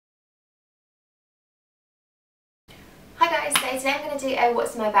Hi guys, so today I'm going to do a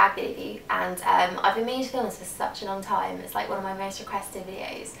what's in my bag review, and I've been meaning to film this for such a long time. It's like one of my most requested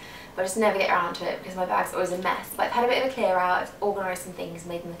videos, but I just never get around to it because my bag's always a mess. But I've had a bit of a clear out, I've organised some things,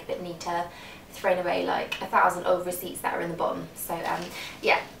 made them look a bit neater, thrown away like 1,000 old receipts that are in the bottom. So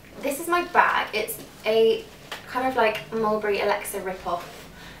yeah, this is my bag. It's a kind of like Mulberry Alexa rip-off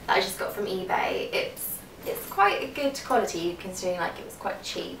that I just got from eBay. It's quite a good quality considering like it was quite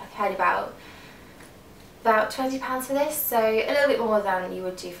cheap. I've heard about £20 for this, so a little bit more than you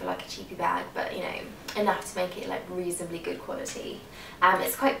would do for like a cheapy bag, but you know, enough to make it like reasonably good quality.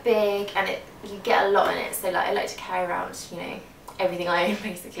 It's quite big and you get a lot in it, so like I like to carry around, you know, everything I own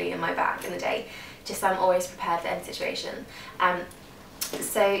basically in my bag in the day, just so I'm always prepared for any situation.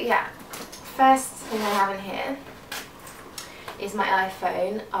 So yeah, first thing I have in here is my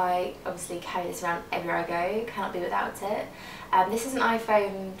iPhone. I obviously carry this around everywhere I go, cannot be without it. This is an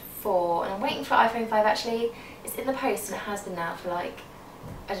iPhone 4 and I'm waiting for iPhone 5 actually. It's in the post and it has been now for like,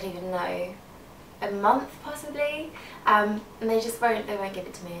 I don't even know, a month possibly. And they won't give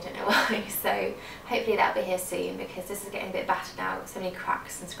it to me, I don't know why. So hopefully that'll be here soon because this is getting a bit battered now, so many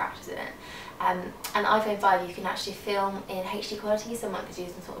cracks and scratches in it. And iPhone 5 you can actually film in HD quality, so I might be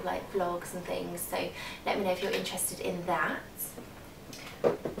doing some sort of like vlogs and things, so let me know if you're interested in that. I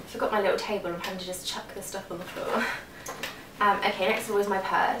forgot my little table, I'm having to just chuck the stuff on the floor. Okay, next of all is my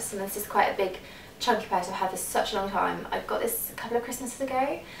purse, and this is quite a big chunky purse. I've had this such a long time. I got this a couple of Christmases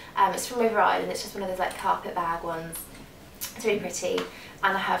ago. It's from Reve, and it's just one of those like carpet bag ones. It's really pretty,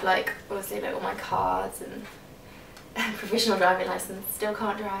 and I have like obviously like all my cards and provisional driving license. Still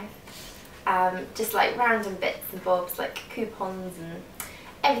can't drive. Just like random bits and bobs like coupons and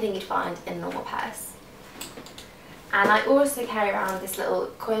everything you'd find in a normal purse. And I also carry around this little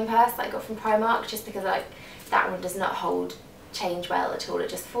coin purse that I got from Primark, just because like that one does not hold change well at all. It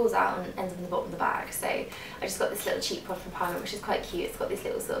just falls out and ends up in the bottom of the bag. So I just got this little cheap one from Primark, which is quite cute. It's got these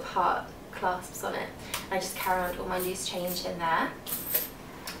little sort of heart clasps on it. And I just carry around all my loose change in there.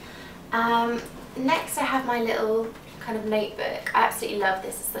 Next I have my little kind of notebook. I absolutely love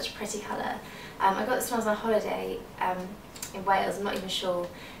this. It's such a pretty colour. I got this when I was on holiday in Wales. I'm not even sure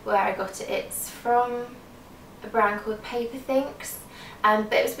where I got it. It's from a brand called Paper Thinks.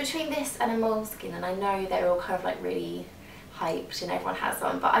 But it was between this and a moleskin, and I know they're all kind of like really hyped and everyone has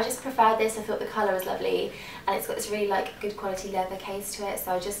one, but I just preferred this. I thought the colour was lovely and it's got this really like good quality leather case to it,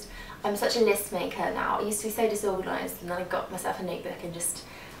 so I'm such a list maker now. I used to be so disorganised, and then I got myself a notebook and just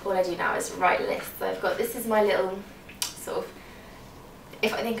all I do now is write lists. So I've got, this is my little sort of,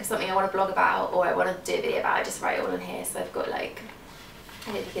 if I think of something I want to blog about or I want to do a video about, I just write it all in here. So I've got like, I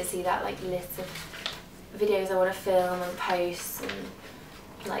don't know if you can see that, like lists of videos I want to film and post and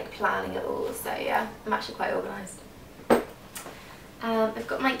like planning it all. So yeah, I'm actually quite organised. I've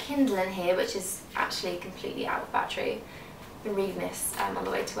got my Kindle in here, which is actually completely out of battery. I've been reading this on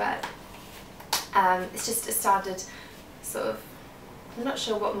the way to work. It's just a standard sort of, I'm not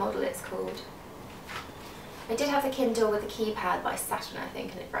sure what model it's called. I did have the Kindle with the keypad, but I sat on it I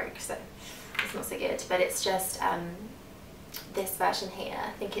think and it broke, so it's not so good. But it's just this version here. I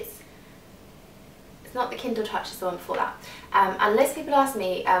think it's not the Kindle Touch, it's the one before that. And loads of people ask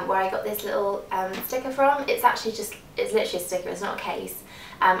me where I got this little sticker from. It's actually just, it's literally a sticker, it's not a case.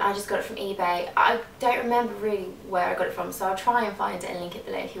 I just got it from eBay. I don't remember really where I got it from, so I'll try and find it and link it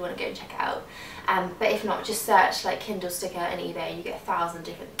below if you want to go and check it out. But if not, just search like Kindle Sticker and eBay and you get 1,000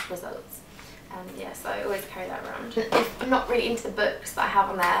 different results. Yeah, so I always carry that around. If I'm not really into the books that I have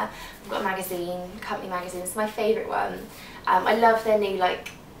on there, I've got a magazine, company magazine. It's my favourite one. I love their new like,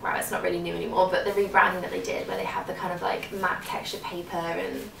 well, it's not really new anymore, but the rebranding that they did, where they have the kind of like matte texture paper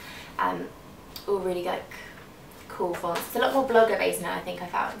and all really like cool fonts. It's a lot more blogger based now, I think I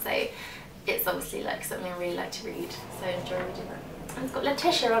found, so it's obviously like something I really like to read, so I enjoy reading that. And it's got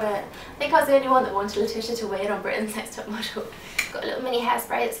Letitia on it. I think I was the only one that wanted Letitia to win on Britain's Next Top Model. It's got a little mini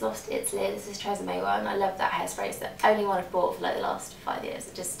hairspray that's lost its lid. This is TRESemme one. I love that hairspray. It's the only one I've bought for like the last 5 years.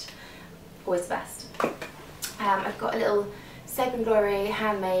 It's just always the best. I've got a little Soap and Glory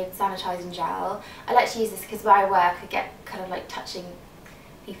handmade sanitising gel. I like to use this because where I work I get kind of like touching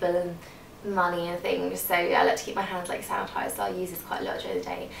people and money and things, so I like to keep my hands like sanitised, so I use this quite a lot during the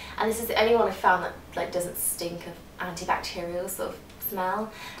day. And this is the only one I've found that like doesn't stink of antibacterial sort of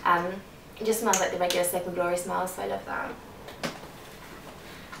smell. It just smells like the regular Soap and Glory smell, so I love that.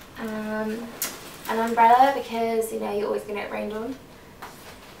 An umbrella because you know you're always going to get rained on.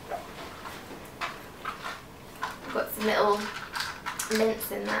 I've got some little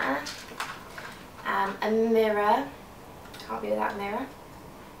mints in there. A mirror, can't be without a mirror.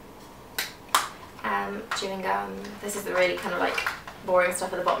 Chewing gum. This is the really kind of like boring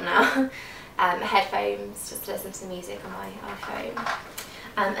stuff at the bottom now. headphones just to listen to music on my iPhone.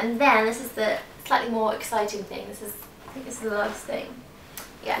 And then this is the slightly more exciting thing. I think this is the last thing.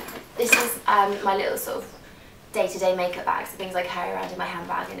 Yeah, this is my little sort of day-to-day makeup bag, so things I carry around in my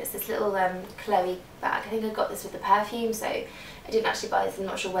handbag, and it's this little Chloe bag. I think I got this with the perfume, so I didn't actually buy this. I'm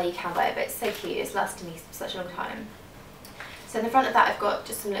not sure where you can buy it, but it's so cute. It's lasted me such a long time. So in the front of that I've got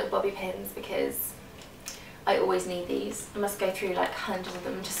just some little bobby pins because I always need these. I must go through like hundreds of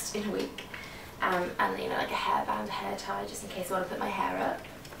them just in a week. And you know, like a hairband, a hair tie, just in case I want to put my hair up.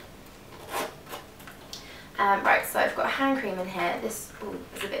 Right, so I've got a hand cream in here. This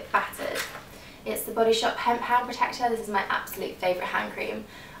is a bit battered. It's the Body Shop Hemp Hand Protector. This is my absolute favourite hand cream.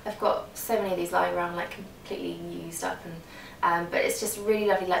 I've got so many of these lying around, like completely used up, and but it's just really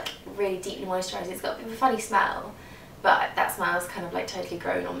lovely, like really deeply moisturising. It's got a bit of a funny smell, but that smell's kind of like totally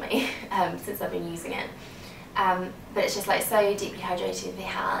grown on me since I've been using it. But it's just like so deeply hydrating for your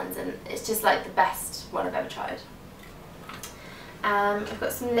hands, and it's just like the best one I've ever tried. I've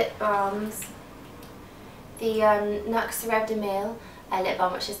got some lip balms. The Nuxe Reve Miel lip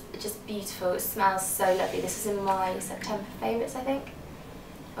balm, which is just beautiful. It smells so lovely. This is in my September favourites, I think.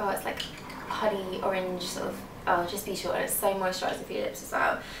 Oh, it's like honey orange sort of, oh, just beautiful, and it's so moisturising for your lips as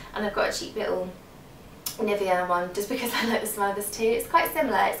well. And I've got a cheap little Nivea one just because I like the smell of this too. It's quite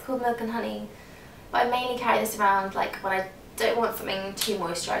similar. It's called Milk and Honey, but I mainly carry this around like when I don't want something too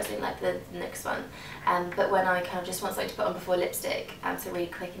moisturising like the Nuxe one, but when I kind of just want something to put on before lipstick, so really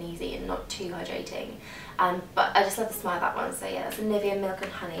quick and easy and not too hydrating. But I just love the smell of that one, so yeah, that's a Nivea Milk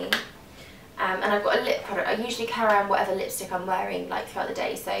and Honey. And I've got a lip product. I usually carry around whatever lipstick I'm wearing like throughout the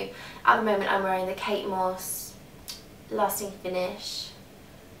day, so at the moment I'm wearing the Kate Moss Lasting Finish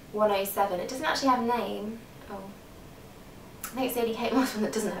 107. It doesn't actually have a name. Oh, I think it's the only Kate Moss one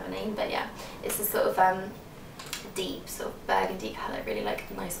that doesn't have a name, but yeah, it's a sort of deep sort of burgundy colour, really like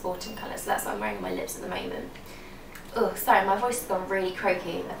a nice autumn colour, so that's what I'm wearing on my lips at the moment. Oh, sorry, my voice has gone really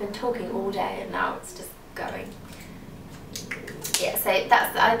croaky. I've been talking all day and now it's just going. Yeah, so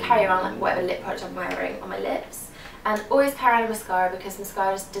I carry around like whatever lip product I'm wearing on my lips, and always carry around a mascara because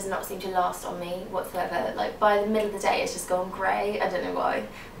mascara just does not seem to last on me whatsoever. Like by the middle of the day it's just gone grey, I don't know why,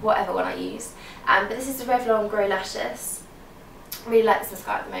 whatever one I use. But this is the Revlon Grow Luscious. Really like this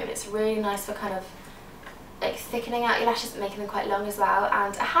mascara at the moment. It's really nice for kind of like thickening out your lashes but making them quite long as well.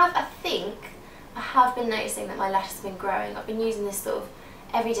 And I have been noticing that my lashes have been growing. I've been using this sort of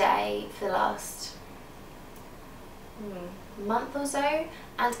every day for the last month or so, and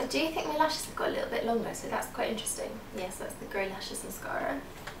I do think my lashes have got a little bit longer, so that's quite interesting. Yes, that's the Grow Luscious mascara.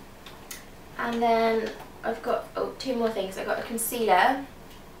 And then I've got two more things. I've got a concealer,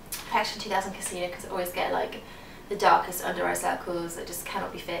 Perfection 2000 concealer, because I always get like the darkest under eye circles that just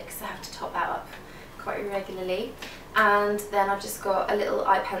cannot be fixed. I have to top that up quite regularly. And then I've just got a little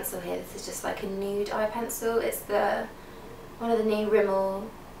eye pencil here. This is just like a nude eye pencil. It's one of the new Rimmel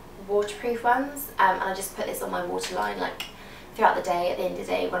waterproof ones, and I just put this on my waterline like throughout the day, at the end of the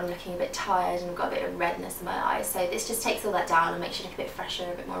day when I'm looking a bit tired and I've got a bit of redness in my eyes. So this just takes all that down and makes you look a bit fresher,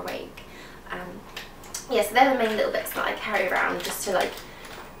 a bit more awake. Yeah, so they're the main little bits that I carry around just to like,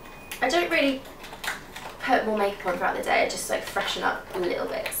 I don't really put more makeup on throughout the day, I just like freshen up a little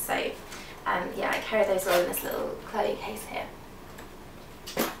bit. So yeah, I carry those all in this little Chloe case here.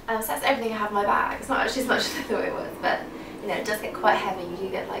 So that's everything I have in my bag. It's not actually as much as I thought it was, but you know, it does get quite heavy. You do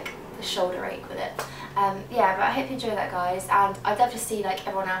get like the shoulder ache with it. Yeah, but I hope you enjoy that, guys, and I'd love to see like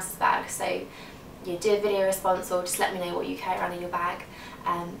everyone else's bag, so you do a video response or just let me know what you carry around in your bag.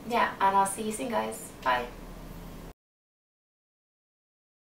 Yeah, and I'll see you soon, guys. Bye.